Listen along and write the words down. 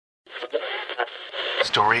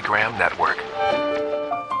Storygram Network.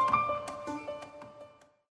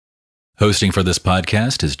 Hosting for this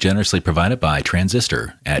podcast is generously provided by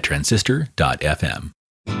Transistor at transistor.fm.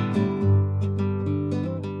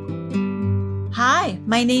 Hi,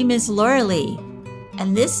 my name is Laurelee,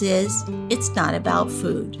 and this is It's Not About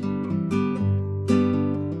Food.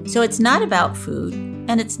 So it's not about food,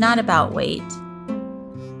 and it's not about weight.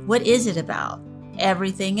 What is it about?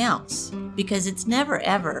 Everything else, because it's never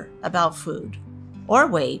ever about food or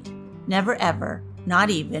weight, never ever, not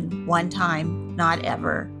even one time, not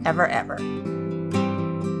ever, ever, ever.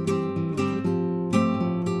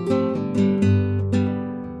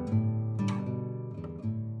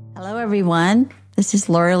 Hello, everyone. This is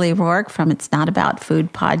Laurelee Roark from It's Not About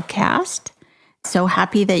Food podcast. So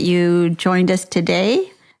happy that you joined us today.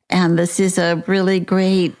 And this is a really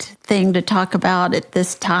great thing to talk about at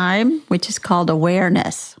this time, which is called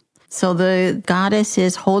awareness. So the goddess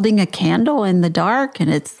is holding a candle in the dark, and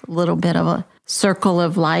it's a little bit of a circle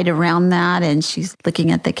of light around that, and she's looking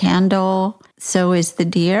at the candle. So is the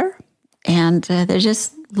deer. And they're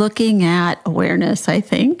just looking at awareness, I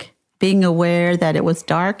think, being aware that it was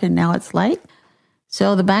dark and now it's light.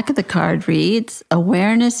 So the back of the card reads,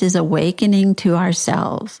 awareness is awakening to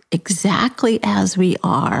ourselves exactly as we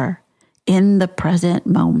are in the present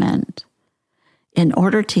moment. In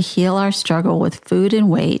order to heal our struggle with food and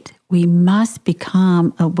weight, we must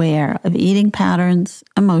become aware of eating patterns,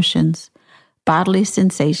 emotions, bodily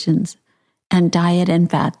sensations, and diet and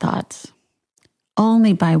fat thoughts.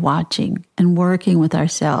 Only by watching and working with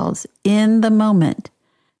ourselves in the moment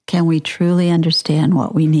can we truly understand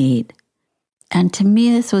what we need. And to me,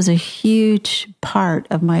 this was a huge part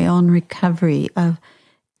of my own recovery of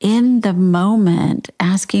in the moment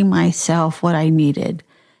asking myself what I needed,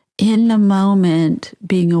 in the moment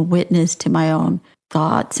being a witness to my own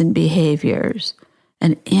thoughts and behaviors,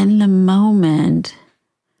 and in the moment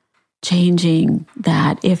changing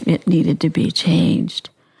that if it needed to be changed.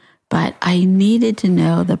 But I needed to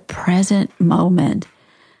know the present moment.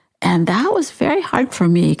 And that was very hard for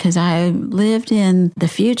me because I lived in the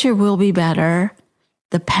future will be better.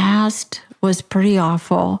 The past was pretty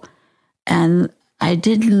awful. And I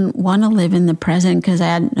didn't want to live in the present because I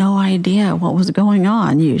had no idea what was going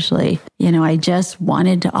on usually. I just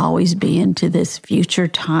wanted to always be into this future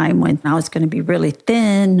time when I was going to be really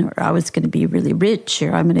thin, or I was going to be really rich,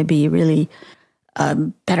 or I'm going to be really a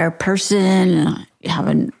better person, have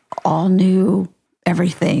an all new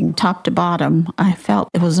everything, top to bottom. I felt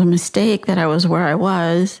it was a mistake that I was where I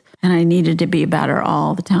was, and I needed to be better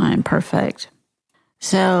all the time, perfect.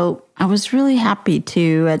 So I was really happy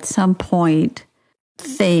to, at some point,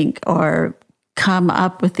 think or come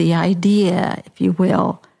up with the idea, if you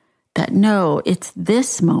will, that no, it's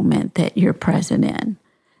this moment that you're present in.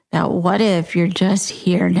 That what if you're just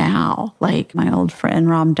here now? Like my old friend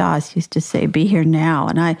Ram Dass used to say, be here now.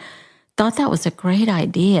 And I thought that was a great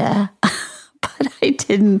idea, but I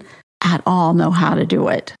didn't at all know how to do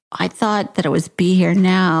it. I thought that it was be here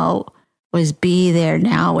now, was be there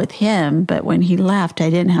now with him. But when he left, I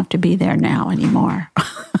didn't have to be there now anymore.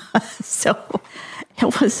 So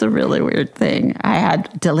it was a really weird thing. I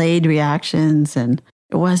had delayed reactions, and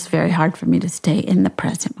it was very hard for me to stay in the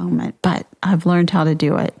present moment, but I've learned how to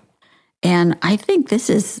do it. And I think this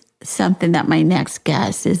is something that my next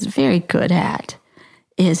guest is very good at,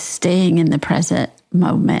 is staying in the present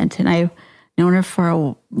moment. And I've known her for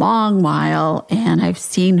a long while, and I've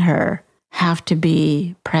seen her have to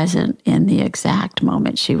be present in the exact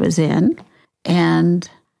moment she was in. And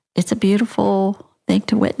it's a beautiful thing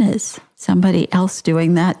to witness somebody else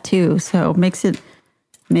doing that too. So it makes it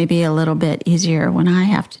maybe a little bit easier when I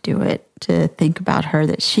have to do it, to think about her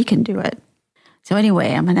that she can do it. So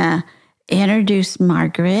anyway, I'm going to introduce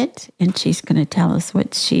Margaret, and she's going to tell us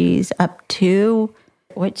what she's up to,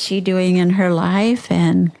 what she's doing in her life,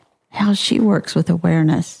 and how she works with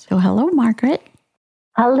awareness. So hello, Margaret.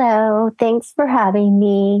 Hello. Thanks for having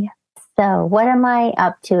me. So what am I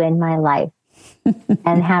up to in my life?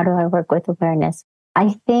 And how do I work with awareness?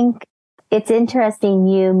 I think it's interesting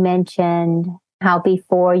you mentioned how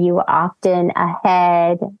before you were often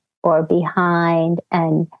ahead or behind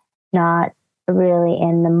and not really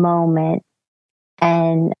in the moment.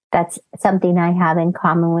 And that's something I have in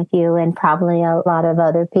common with you and probably a lot of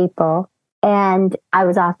other people. And I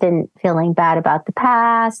was often feeling bad about the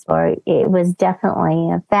past, or it was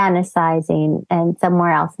definitely fantasizing and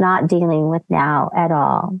somewhere else, not dealing with now at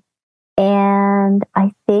all. And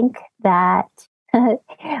I think that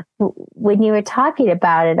when you were talking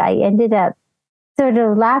about it, I ended up sort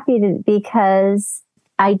of laughing because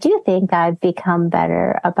I do think I've become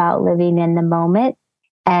better about living in the moment.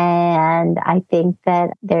 And I think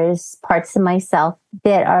that there's parts of myself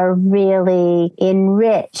that are really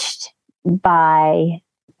enriched by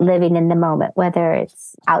living in the moment, whether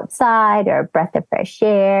it's outside or a breath of fresh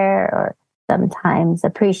air, or sometimes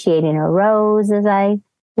appreciating a rose as I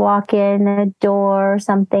walk in a door or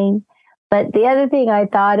something. But the other thing I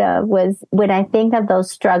thought of was when I think of those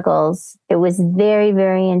struggles, it was very,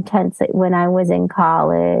 very intense when I was in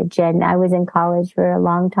college. And I was in college for a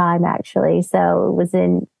long time, actually. So it was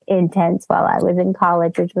intense while I was in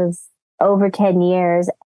college, which was over 10 years.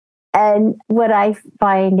 And what I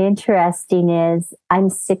find interesting is I'm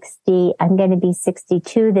going to be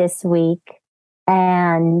 62 this week.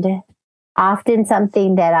 And often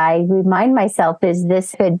something that I remind myself is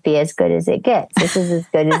this could be as good as it gets. This is as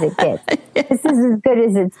good as it gets. This is as good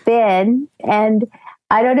as it's been. And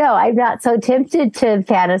I don't know. I'm not so tempted to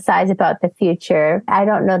fantasize about the future. I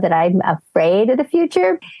don't know that I'm afraid of the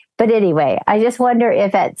future. But anyway, I just wonder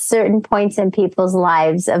if at certain points in people's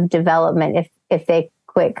lives of development, if they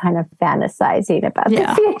quit kind of fantasizing about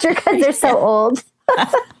the future because they're so old.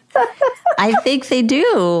 I think they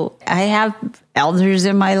do. I have elders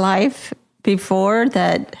in my life before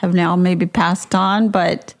that have now maybe passed on,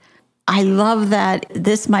 but I love that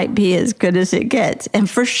this might be as good as it gets. And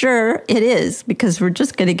for sure it is, because we're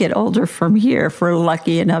just going to get older from here if we're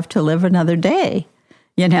lucky enough to live another day.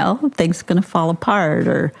 You know, things are going to fall apart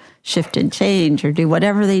or shift and change or do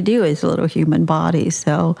whatever they do as little human bodies.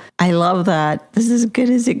 So I love that this is as good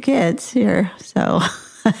as it gets here. So...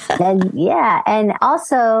 and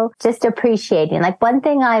also just appreciating. Like one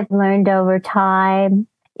thing I've learned over time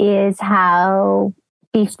is how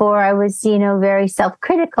before I was, very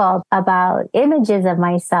self-critical about images of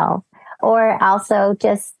myself, or also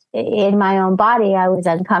just in my own body, I was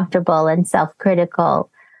uncomfortable and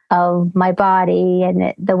self-critical of my body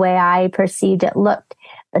and the way I perceived it looked.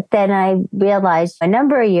 But then I realized a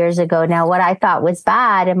number of years ago now, what I thought was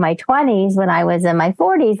bad in my 20s when I was in my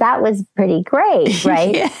 40s, that was pretty great,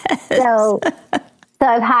 right? Yes. So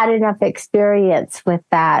I've had enough experience with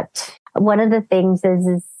that. One of the things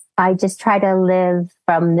is I just try to live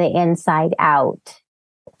from the inside out,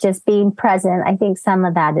 just being present. I think some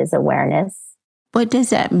of that is awareness. What does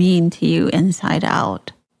that mean to you, inside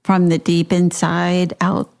out? From the deep inside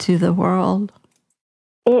out to the world?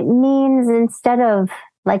 It means instead of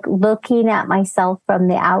like looking at myself from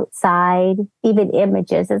the outside, even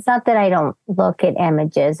images. It's not that I don't look at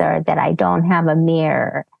images or that I don't have a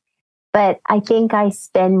mirror, but I think I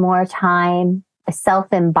spend more time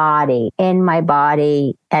self-embodied in my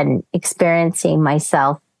body and experiencing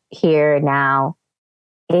myself here now,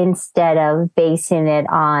 instead of basing it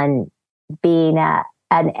on being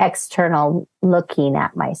an external looking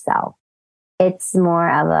at myself. It's more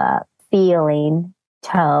of a feeling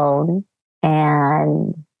tone.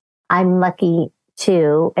 And I'm lucky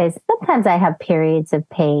too, is sometimes I have periods of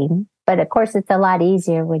pain, but of course it's a lot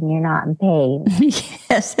easier when you're not in pain.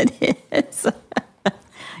 Yes, it is.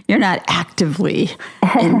 You're not actively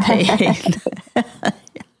in pain.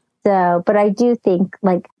 So, but I do think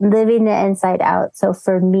like living the inside out. So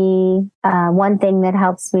for me, one thing that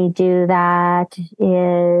helps me do that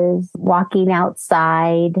is walking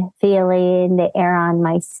outside, feeling the air on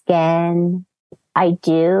my skin. I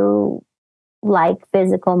do like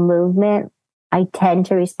physical movement. I tend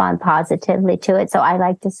to respond positively to it. So I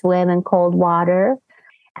like to swim in cold water.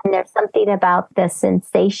 And there's something about the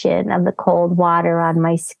sensation of the cold water on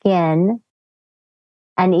my skin.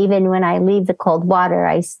 And even when I leave the cold water,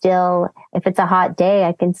 if it's a hot day,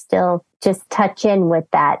 I can still just touch in with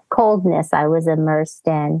that coldness I was immersed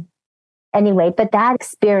in. Anyway, but that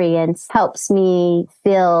experience helps me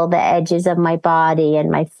feel the edges of my body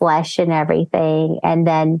and my flesh and everything. And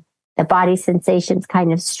then the body sensation's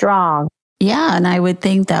kind of strong. Yeah, and I would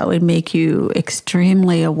think that would make you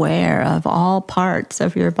extremely aware of all parts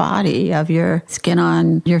of your body, of your skin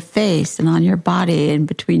on your face and on your body and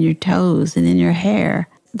between your toes and in your hair.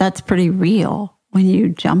 That's pretty real when you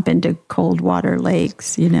jump into cold water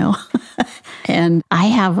lakes, And I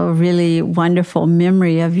have a really wonderful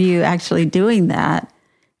memory of you actually doing that.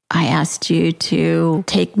 I asked you to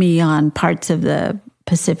take me on parts of the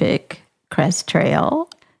Pacific Crest Trail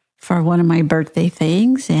for one of my birthday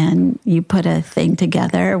things, and you put a thing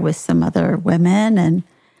together with some other women, and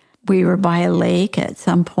we were by a lake at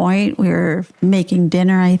some point. We were making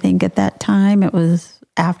dinner, I think, at that time. It was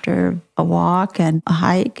after a walk and a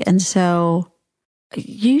hike, and so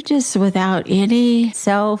you just, without any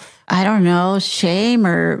shame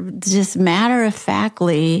or just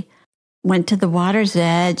matter-of-factly, went to the water's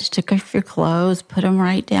edge, took off your clothes, put them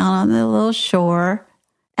right down on the little shore,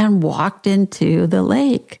 and walked into the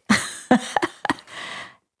lake.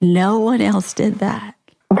 No one else did that.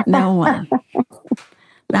 No one.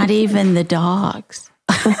 Not even the dogs.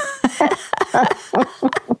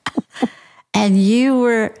 And you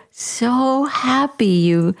were so happy.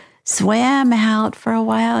 You swam out for a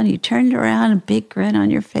while and you turned around, a big grin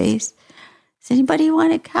on your face. Does anybody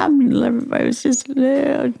want to come? And everybody was just,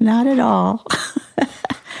 no, not at all.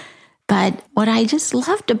 But what I just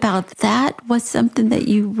loved about that was something that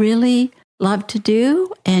you really loved to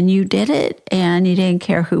do, and you did it, and you didn't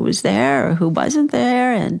care who was there or who wasn't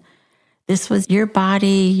there. And this was your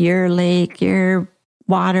body, your lake, your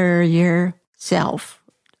water, your self.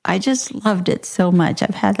 I just loved it so much.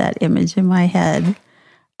 I've had that image in my head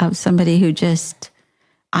of somebody who just,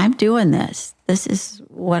 I'm doing this. This is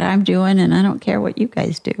what I'm doing, and I don't care what you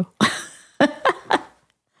guys do.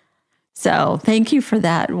 So thank you for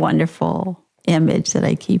that wonderful image that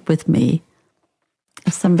I keep with me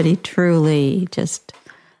of somebody truly just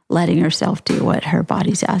letting herself do what her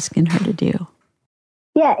body's asking her to do.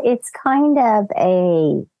 Yeah, it's kind of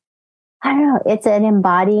it's an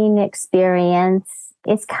embodying experience.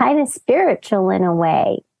 It's kind of spiritual in a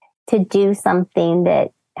way to do something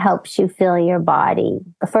that helps you feel your body.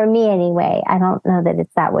 For me, anyway, I don't know that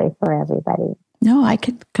it's that way for everybody. No, I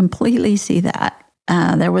could completely see that.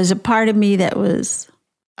 There was a part of me that was,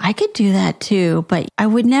 I could do that too, but I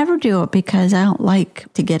would never do it because I don't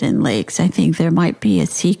like to get in lakes. I think there might be a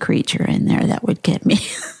sea creature in there that would get me.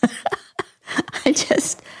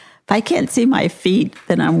 If I can't see my feet,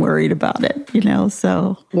 then I'm worried about it,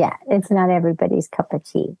 so. Yeah, it's not everybody's cup of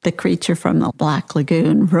tea. The creature from the Black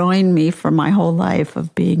Lagoon ruined me for my whole life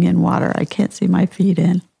of being in water I can't see my feet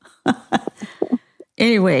in.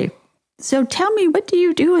 Anyway, so tell me, what do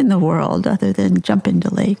you do in the world other than jump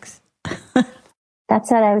into lakes?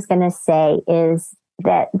 That's what I was going to say, is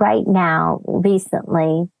that right now,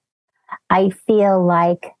 recently, I feel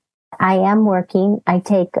like I am working. I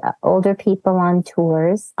take older people on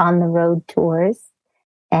tours, on the road tours,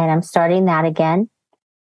 and I'm starting that again.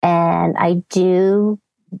 And I do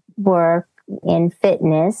work in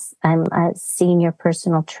fitness. I'm a senior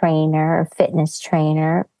personal trainer, or fitness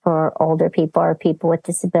trainer for older people or people with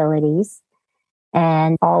disabilities.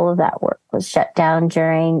 And all of that work was shut down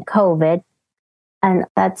during COVID. And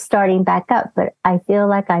that's starting back up. But I feel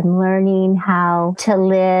like I'm learning how to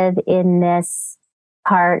live in this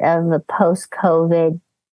part of the post-COVID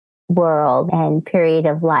world and period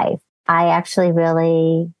of life. I actually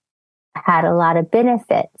really had a lot of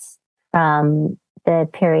benefits from the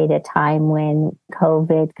period of time when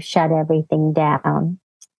COVID shut everything down.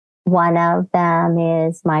 One of them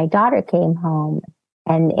is my daughter came home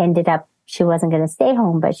and ended up, she wasn't going to stay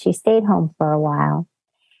home, but she stayed home for a while.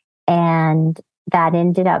 And that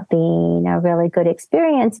ended up being a really good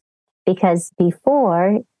experience because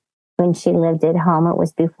before, when she lived at home, it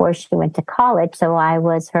was before she went to college. So I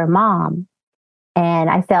was her mom. And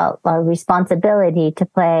I felt a responsibility to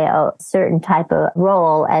play a certain type of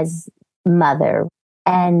role as mother.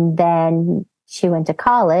 And then she went to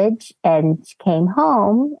college and she came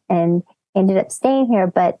home and ended up staying here.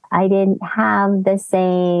 But I didn't have the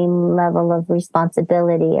same level of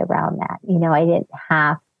responsibility around that. I didn't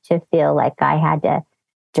have to feel like I had to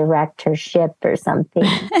direct her ship or something.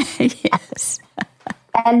 Yes.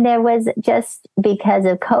 And there was, just because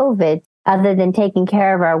of COVID, other than taking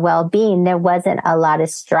care of our well-being, there wasn't a lot of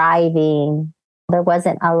striving. There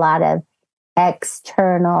wasn't a lot of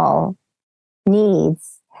external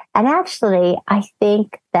needs. And actually, I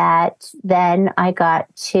think that then I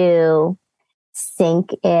got to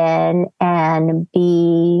sink in and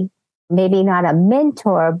be maybe not a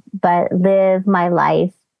mentor, but live my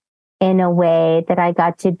life in a way that I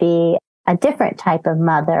got to be a different type of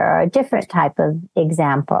mother or a different type of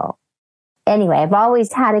example. Anyway, I've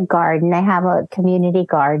always had a garden. I have a community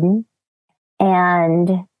garden.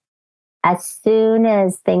 And as soon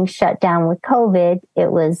as things shut down with COVID,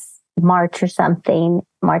 it was March or something,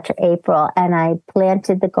 March or April, and I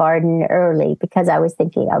planted the garden early because I was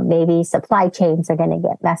thinking, maybe supply chains are going to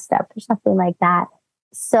get messed up or something like that.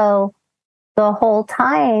 So the whole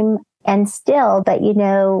time, and still, but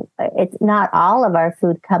it's not all of our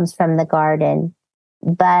food comes from the garden,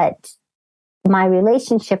 but my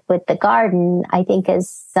relationship with the garden, I think, is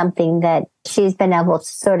something that she's been able to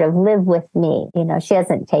sort of live with me. She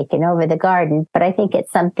hasn't taken over the garden, but I think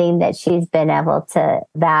it's something that she's been able to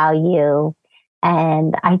value.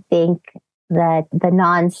 And I think that the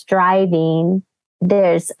non-striving,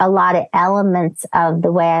 there's a lot of elements of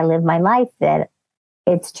the way I live my life that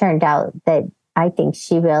it's turned out that I think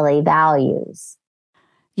she really values.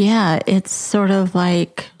 Yeah, it's sort of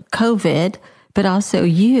like COVID, but also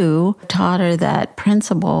you taught her that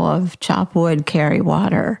principle of chop wood, carry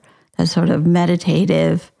water, that sort of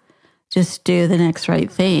meditative just do the next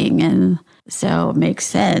right thing. And so it makes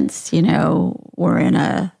sense. We're in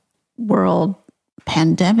a world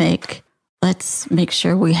pandemic. Let's make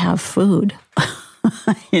sure we have food.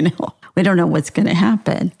 We don't know what's going to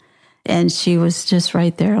happen. And she was just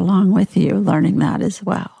right there along with you, learning that as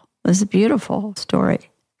well. It was a beautiful story.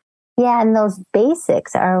 Yeah, and those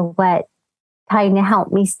basics are what kind of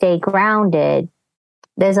help me stay grounded.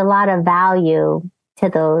 There's a lot of value to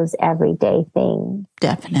those everyday things.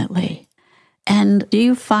 Definitely. And do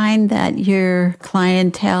you find that your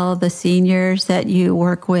clientele, the seniors that you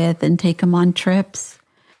work with and take them on trips,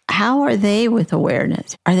 how are they with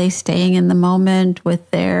awareness? Are they staying in the moment with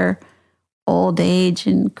their old age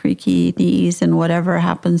and creaky knees and whatever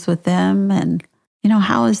happens with them? And,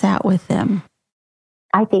 how is that with them?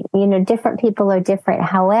 I think, different people are different.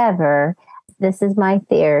 However, this is my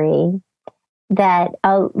theory that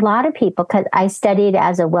a lot of people, because I studied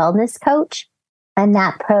as a wellness coach, and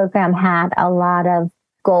that program had a lot of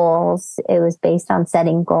goals. It was based on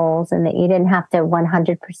setting goals, and that you didn't have to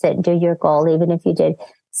 100% do your goal. Even if you did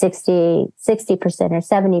 60% or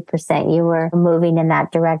 70%, you were moving in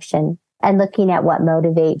that direction and looking at what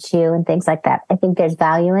motivates you and things like that. I think there's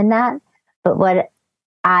value in that. But what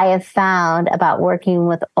I have found about working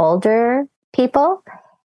with older people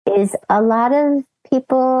is a lot of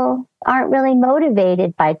people aren't really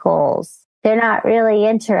motivated by goals. They're not really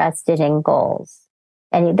interested in goals.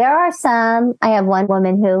 And there are some. I have one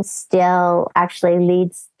woman who still actually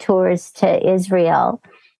leads tours to Israel,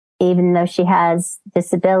 even though she has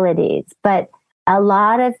disabilities. But a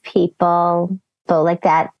lot of people, so like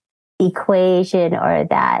that equation or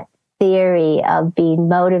that theory of being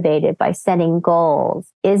motivated by setting goals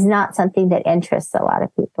is not something that interests a lot of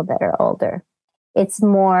people that are older. It's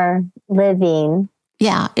more living.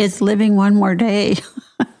 Yeah, it's living one more day.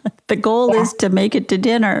 The goal is to make it to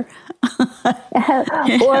dinner. or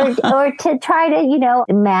to try to,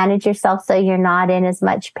 manage yourself so you're not in as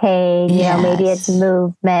much pain. Yes. Maybe it's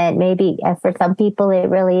movement. Maybe for some people, it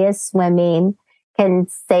really is swimming. Can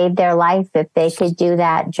save their life if they could do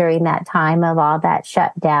that during that time of all that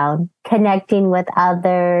shutdown. Connecting with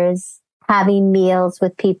others, having meals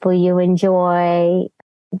with people you enjoy.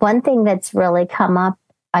 One thing that's really come up,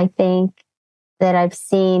 I think, that I've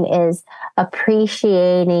seen is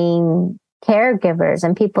appreciating caregivers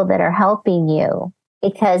and people that are helping you,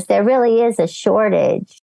 because there really is a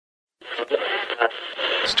shortage.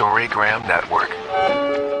 Storygram Network.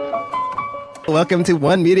 Welcome to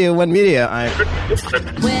One Media, One Media.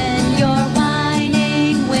 When you're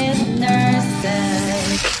whining with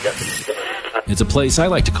nurses. It's a place I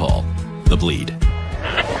like to call The Bleed.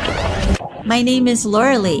 My name is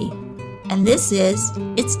Laurelee, and this is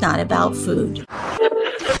It's Not About Food.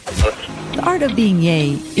 The art of being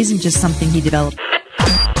yay isn't just something he developed.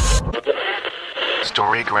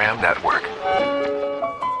 Storygram Network.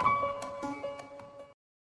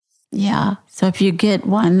 Yeah. So if you get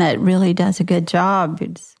one that really does a good job,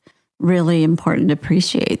 it's really important to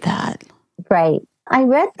appreciate that. Right. I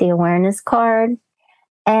read the awareness card,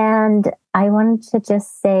 and I wanted to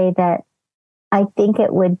just say that I think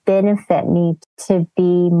it would benefit me to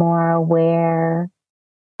be more aware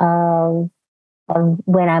of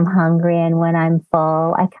when I'm hungry and when I'm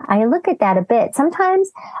full. I look at that a bit. Sometimes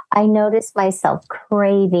I notice myself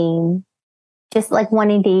craving, just like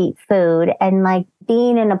wanting to eat food, and like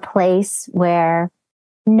being in a place where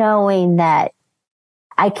knowing that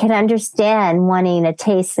I can understand wanting a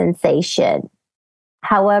taste sensation.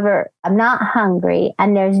 However, I'm not hungry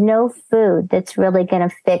and there's no food that's really going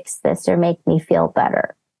to fix this or make me feel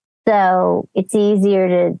better. So it's easier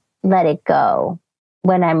to let it go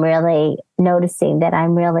when I'm really noticing that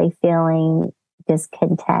I'm really feeling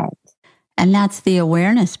discontent. And that's the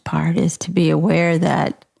awareness part, is to be aware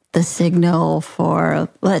that the signal for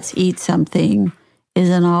let's eat something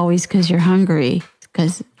isn't always because you're hungry. It's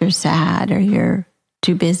because you're sad or you're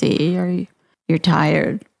too busy or you're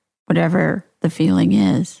tired, whatever the feeling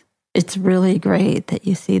is. It's really great that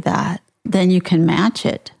you see that. Then you can match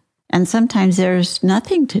it. And sometimes there's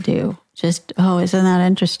nothing to do. Just, oh, isn't that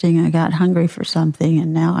interesting? I got hungry for something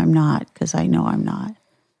and now I'm not, because I know I'm not.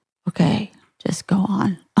 Okay, just go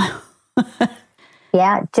on.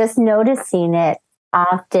 Yeah, just noticing it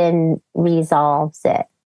often resolves it.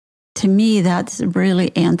 To me, that's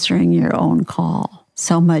really answering your own call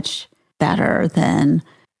so much better than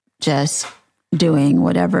just doing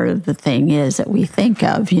whatever the thing is that we think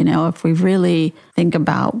of. You know, if we really think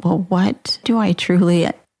about, well, what do I truly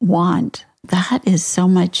want? That is so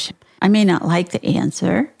much. I may not like the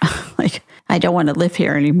answer, like, I don't want to live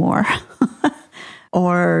here anymore.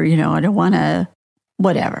 Or, I don't want to,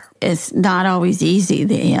 whatever. It's not always easy,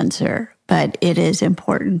 the answer. but it is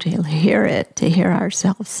important to hear it, to hear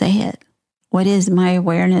ourselves say it. What is my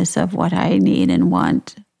awareness of what I need and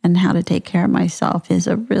want and how to take care of myself is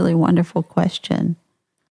a really wonderful question.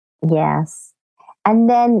 Yes. And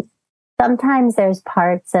then sometimes there's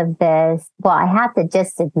parts of this. Well, I have to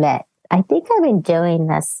just admit, I think I've been doing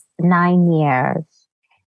this 9 years.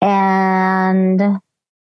 And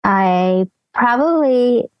I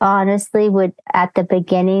probably honestly would, at the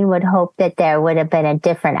beginning, would hope that there would have been a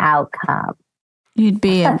different outcome. You'd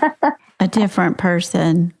be a different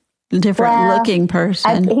person, different looking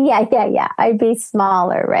person. Yeah. I'd be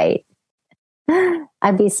smaller, right?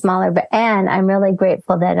 I'd be smaller, and I'm really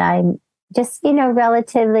grateful that I'm just,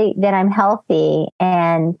 relatively, that I'm healthy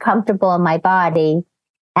and comfortable in my body.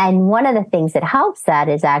 And one of the things that helps that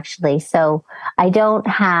is actually, so I don't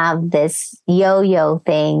have this yo-yo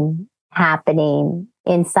thing happening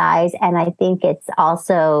in size. And I think it's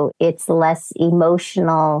less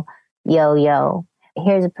emotional yo-yo.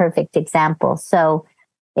 Here's a perfect example. So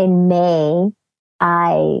in May,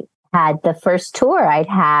 I had the first tour I'd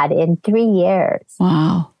had in 3 years.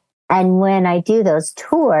 Wow. And when I do those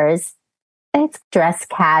tours, it's dress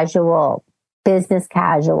casual, business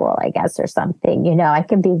casual, I guess, or something. I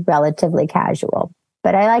can be relatively casual,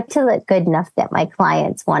 but I like to look good enough that my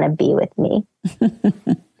clients want to be with me.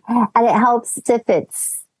 And it helps if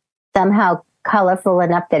it's somehow colorful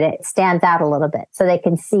enough that it stands out a little bit so they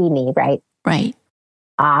can see me, right? Right.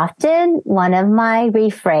 Often one of my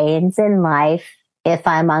refrains in life, if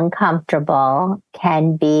I'm uncomfortable,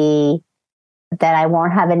 can be that I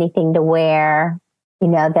won't have anything to wear,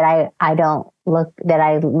 that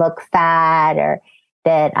I look fat, or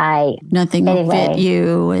that nothing will fit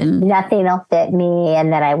you, and nothing will fit me,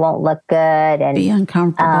 and that I won't look good and be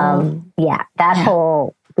uncomfortable.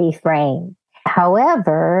 Whole refrain.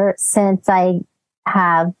 However, since I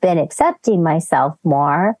have been accepting myself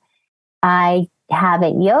more, I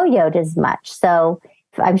haven't yo-yoed as much. So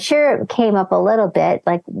I'm sure it came up a little bit,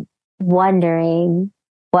 like wondering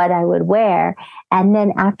what I would wear. And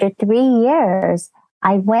then after 3 years,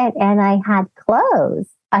 I went and I had clothes.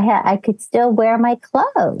 I could still wear my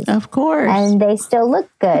clothes. Of course. And they still look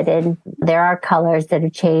good. And there are colors that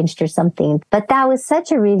have changed or something. But that was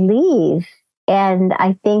such a relief. And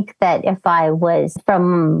I think that if I was,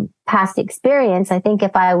 from past experience, I think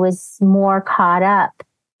if I was more caught up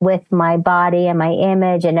with my body and my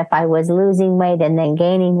image, and if I was losing weight and then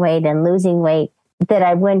gaining weight and losing weight, that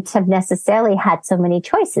I wouldn't have necessarily had so many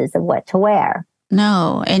choices of what to wear.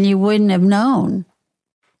 No, and you wouldn't have known.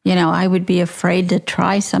 I would be afraid to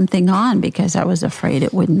try something on because I was afraid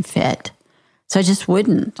it wouldn't fit. So I just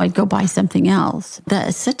wouldn't. I'd go buy something else.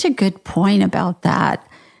 That's such a good point about that.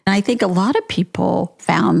 And I think a lot of people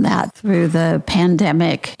found that through the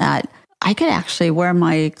pandemic, that I could actually wear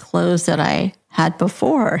my clothes that I had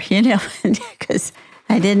before, because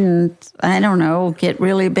I didn't, get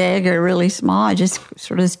really big or really small. I just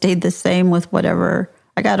sort of stayed the same with whatever.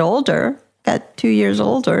 I got older, got 2 years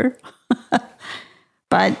older.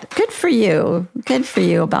 But good for you. Good for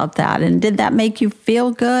you about that. And did that make you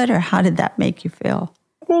feel good, or how did that make you feel?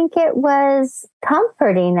 I think it was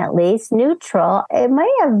comforting, at least neutral. It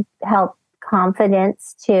might have helped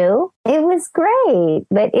confidence too. It was great,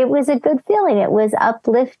 but it was a good feeling. It was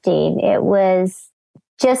uplifting. It was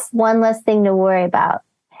just one less thing to worry about.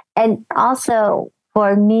 And also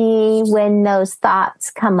for me, when those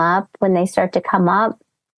thoughts come up, when they start to come up,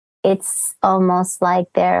 it's almost like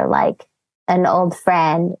they're like an old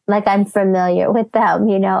friend, like I'm familiar with them,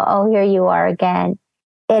 oh, here you are again.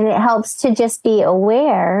 And it helps to just be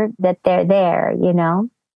aware that they're there,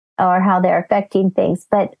 or how they're affecting things.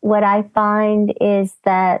 But what I find is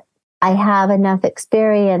that I have enough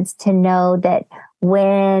experience to know that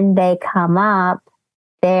when they come up,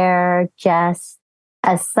 they're just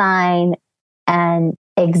a sign and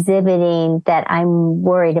exhibiting that I'm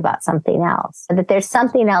worried about something else, that there's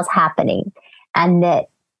something else happening, and that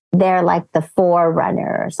they're like the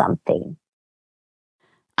forerunner or something.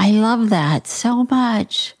 I love that so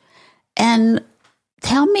much. And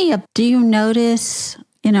tell me, do you notice,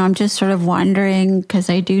 I'm just sort of wondering, because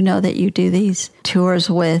I do know that you do these tours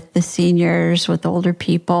with the seniors, with older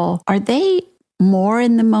people. Are they more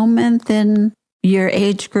in the moment than your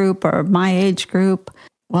age group or my age group?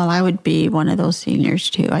 Well, I would be one of those seniors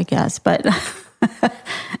too, I guess. But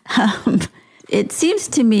it seems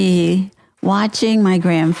to me, watching my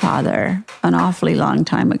grandfather an awfully long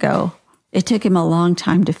time ago, it took him a long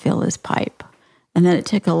time to fill his pipe. And then it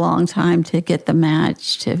took a long time to get the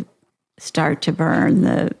match to start to burn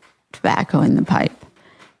the tobacco in the pipe.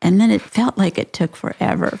 And then it felt like it took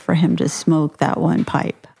forever for him to smoke that one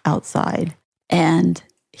pipe outside. And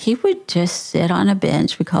he would just sit on a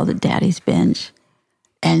bench. We called it Daddy's bench,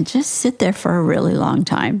 and just sit there for a really long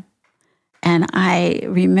time. And I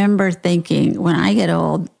remember thinking, when I get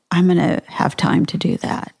old, I'm going to have time to do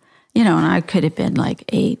that. And I could have been like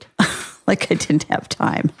 8, like I didn't have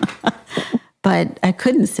time. But I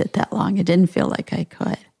couldn't sit that long. It didn't feel like I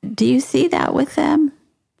could. Do you see that with them?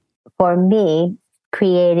 For me,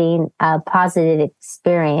 creating a positive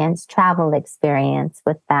experience, travel experience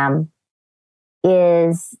with them,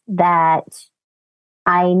 is that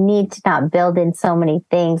I need to not build in so many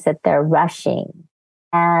things that they're rushing.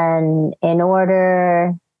 And in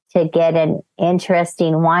order to get an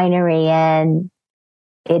interesting winery in,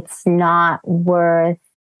 it's not worth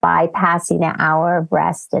bypassing an hour of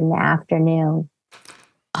rest in the afternoon.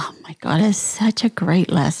 Oh my God, it's such a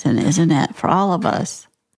great lesson, isn't it, for all of us?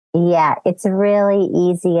 Yeah, it's really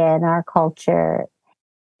easy in our culture.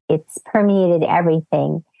 It's permeated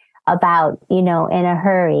everything about, in a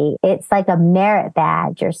hurry. It's like a merit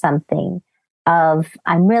badge or something of,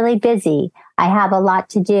 I'm really busy. I have a lot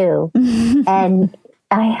to do. And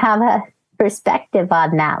I have a perspective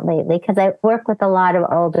on that lately because I work with a lot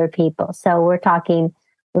of older people. So we're talking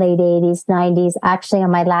late 80s, 90s. Actually,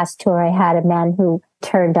 on my last tour, I had a man who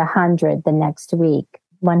turned 100 the next week,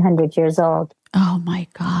 100 years old. Oh my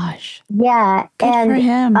gosh. Yeah. Good for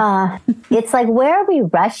him. It's like, where are we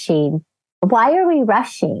rushing? Why are we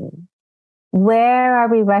rushing? Where are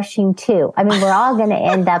we rushing to? I mean, we're all going to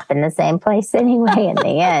end up in the same place anyway in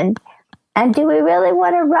the end. And do we really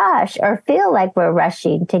want to rush or feel like we're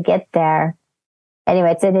rushing to get there?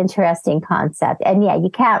 Anyway, it's an interesting concept. And yeah, you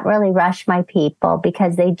can't really rush my people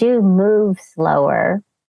because they do move slower.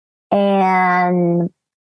 And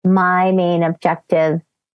my main objective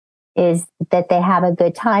is that they have a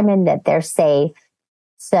good time and that they're safe.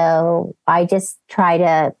 So I just try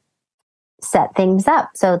to set things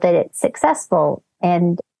up so that it's successful.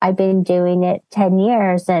 And I've been doing it 10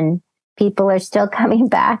 years and people are still coming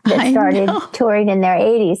back that started touring in their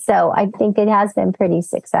 80s. So I think it has been pretty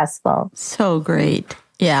successful. So great.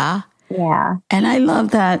 Yeah. Yeah. And I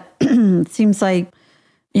love that. It seems like,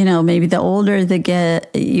 maybe the older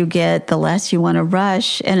you get, the less you want to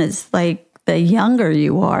rush. And it's like the younger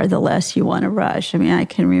you are, the less you want to rush. I mean, I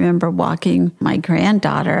can remember walking my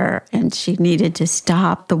granddaughter and she needed to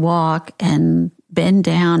stop the walk and bend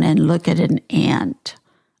down and look at an ant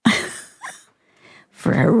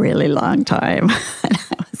for a really long time. And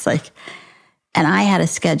I was like, and I had a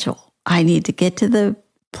schedule. I need to get to the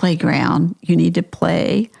playground. You need to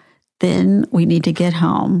play. Then we need to get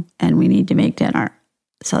home and we need to make dinner.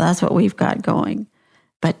 So that's what we've got going.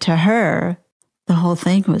 But to her, the whole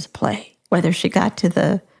thing was play, whether she got to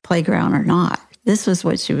the playground or not. This was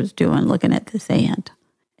what she was doing, looking at this ant.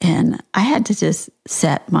 And I had to just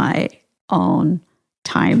set my own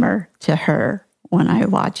timer to her when I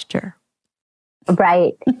watched her.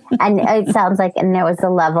 Right. And it sounds like, and there was a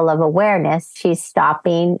level of awareness. She's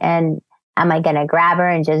stopping and am I going to grab her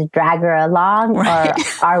and just drag her along? Right.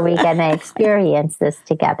 Or are we going to experience this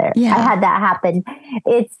together? Yeah. I had that happen.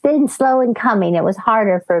 It's been slow in coming. It was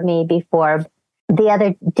harder for me before. The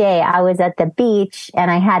other day I was at the beach and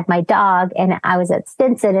I had my dog and I was at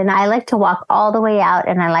Stinson and I like to walk all the way out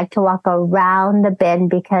and I like to walk around the bend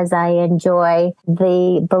because I enjoy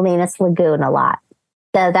the Bolinas Lagoon a lot.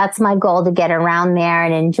 So that's my goal, to get around there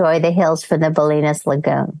and enjoy the hills from the Bolinas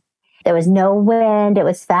Lagoon. There was no wind. It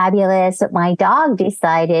was fabulous. My dog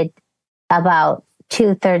decided about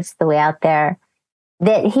 2/3 the way out there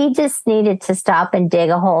that he just needed to stop and dig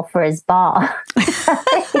a hole for his ball.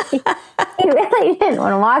 He really didn't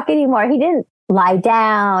want to walk anymore. He didn't lie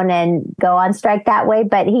down and go on strike that way,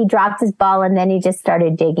 but he dropped his ball and then he just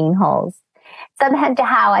started digging holes.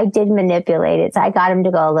 Somehow I did manipulate it. So I got him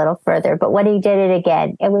to go a little further. But when he did it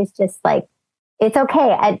again, it was just like, it's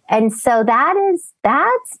okay. And so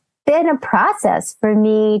that's been a process for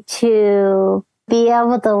me to be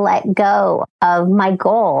able to let go of my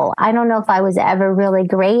goal. I don't know if I was ever really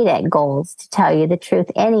great at goals, to tell you the truth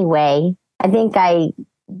anyway. I think I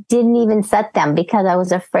didn't even set them because I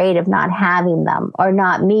was afraid of not having them or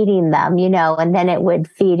not meeting them, and then it would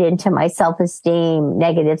feed into my self-esteem,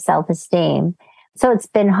 negative self-esteem. So it's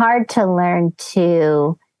been hard to learn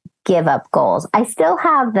to give up goals. I still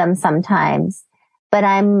have them sometimes, but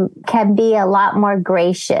can be a lot more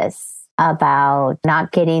gracious about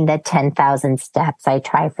not getting the 10,000 steps. I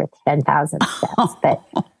try for 10,000 steps, but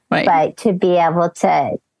right. But to be able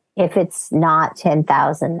to, if it's not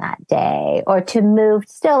 10,000 that day, or to move,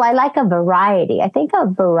 still, I like a variety. I think a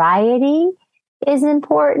variety is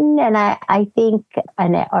important. And I think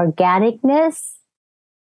an organicness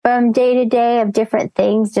from day to day of different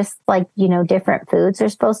things, just like, different foods are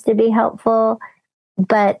supposed to be helpful.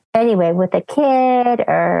 But anyway, with a kid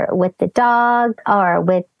or with the dog or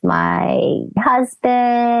with my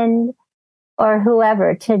husband or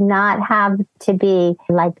whoever, to not have to be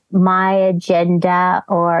like my agenda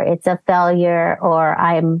or it's a failure or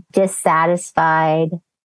I'm dissatisfied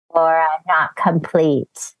or I'm not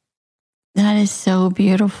complete. That is so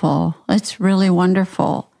beautiful. It's really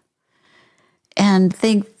wonderful. And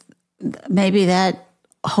think maybe that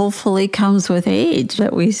hopefully comes with age,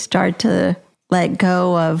 that we start to let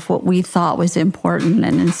go of what we thought was important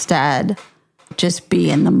and instead just be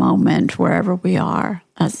in the moment wherever we are.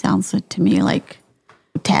 That sounds to me like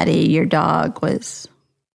Teddy, your dog, was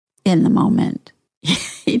in the moment.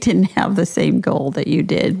 He didn't have the same goal that you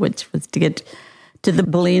did, which was to get to the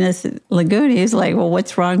Bolinas Lagoon. He's like, well,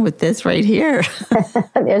 what's wrong with this right here?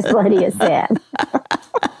 There's plenty of sand.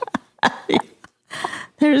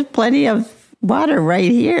 There's plenty of water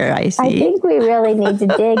right here, I see. I think we really need to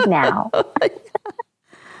dig now.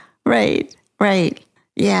 Right.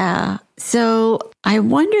 Yeah. So I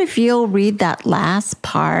wonder if you'll read that last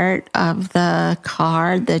part of the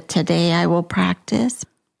card, that today I will practice.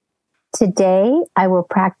 Today, I will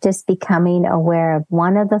practice becoming aware of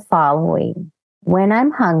one of the following: when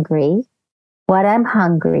I'm hungry, what I'm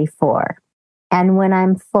hungry for, and when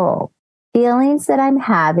I'm full, feelings that I'm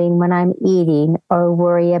having when I'm eating or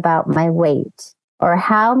worry about my weight, or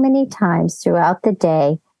how many times throughout the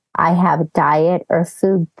day I have diet or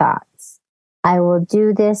food thoughts. I will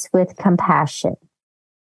do this with compassion.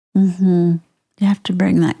 Mm-hmm. You have to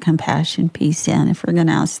bring that compassion piece in if we're going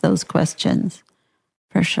to ask those questions,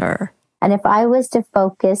 for sure. And if I was to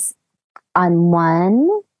focus on one,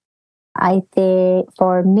 I think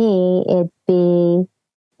for me, it'd be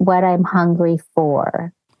what I'm hungry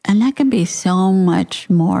for. And that can be so much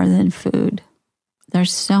more than food.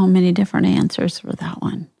 There's so many different answers for that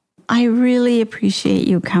one. I really appreciate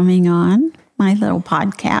you coming on my little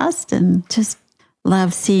podcast, and just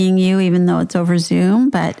love seeing you, even though it's over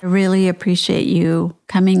Zoom, but I really appreciate you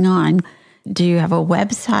coming on. Do you have a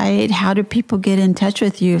website? How do people get in touch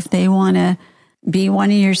with you if they want to be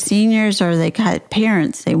one of your seniors, or they got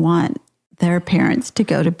parents, they want their parents to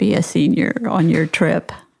go to be a senior on your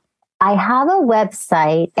trip? I have a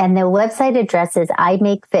website, and the website address is I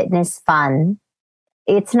Make Fitness Fun.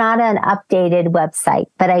 It's not an updated website,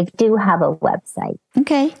 but I do have a website.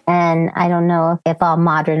 Okay. And I don't know if I'll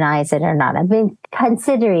modernize it or not. I've been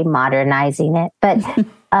considering modernizing it, but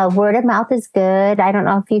word of mouth is good. I don't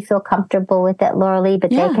know if you feel comfortable with it, Laurelee,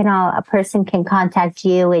 but a person can contact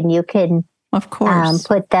you and you can, of course,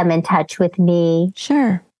 put them in touch with me.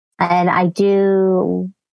 Sure. And I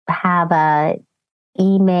do have a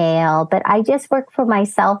email, but I just work for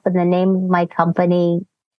myself, and the name of my company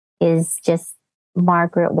is just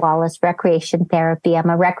Margaret Wallace Recreation Therapy. I'm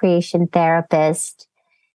a recreation therapist,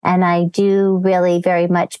 and I do really very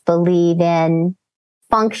much believe in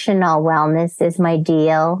functional wellness is my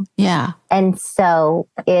deal. Yeah. And so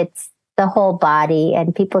it's the whole body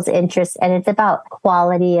and people's interests, and it's about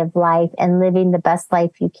quality of life and living the best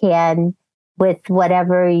life you can with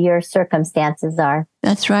whatever your circumstances are.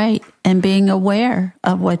 That's right. And being aware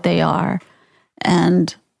of what they are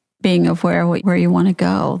and being aware where you want to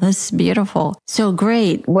go. This is beautiful. So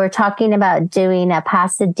great. We're talking about doing a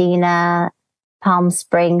Pasadena, Palm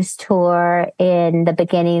Springs tour in the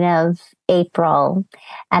beginning of April.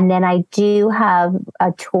 And then I do have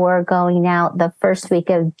a tour going out the first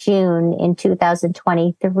week of June in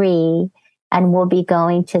 2023. And we'll be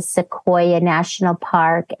going to Sequoia National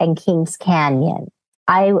Park and Kings Canyon.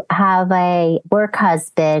 I have a work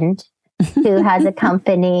husband who has a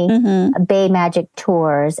company, Bay Magic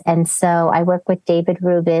Tours. And so I work with David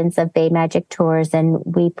Rubens of Bay Magic Tours, and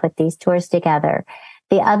we put these tours together.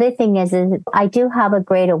 The other thing is I do have a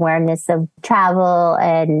great awareness of travel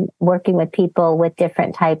and working with people with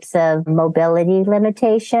different types of mobility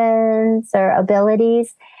limitations or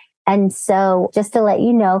abilities. And so just to let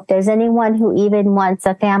you know, if there's anyone who even wants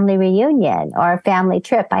a family reunion or a family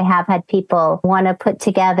trip, I have had people want to put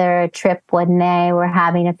together a trip when they were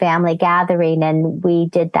having a family gathering, and we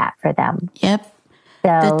did that for them. Yep. So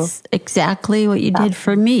that's exactly what you did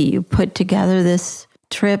for me. You put together this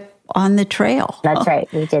trip on the trail. That's right.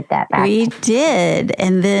 We did that back. We did.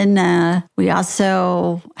 And then we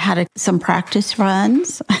also had some practice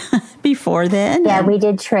runs before then. Yeah, we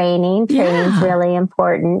did training. Training's really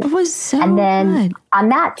important. It was so And then good. On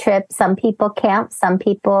that trip, some people camped, some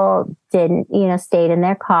people didn't, stayed in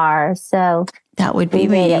their car. So that would be we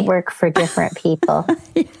made it work for different people.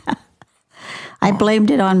 I blamed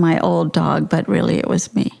it on my old dog, but really it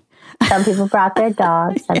was me. Some people brought their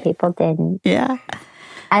dogs, some people didn't. Yeah.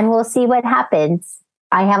 And we'll see what happens.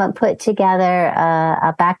 I haven't put together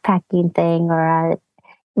a backpacking thing or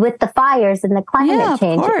with the fires and the climate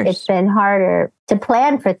change, it's been harder to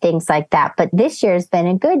plan for things like that. But this year's been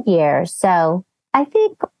a good year. So I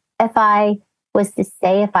think if I was to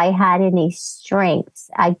say if I had any strengths,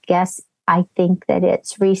 I guess I think that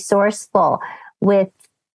it's resourceful with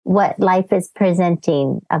what life is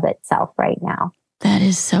presenting of itself right now. That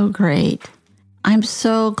is so great. I'm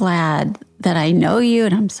so glad that I know you,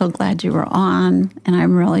 and I'm so glad you were on, and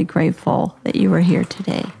I'm really grateful that you were here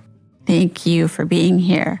today. Thank you for being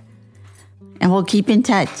here, and we'll keep in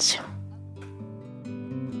touch.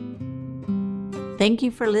 Thank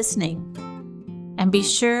you for listening. And be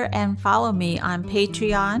sure and follow me on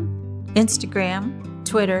Patreon, Instagram,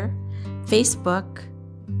 Twitter, Facebook,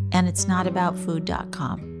 and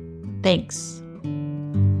itsnotaboutfood.com. Thanks.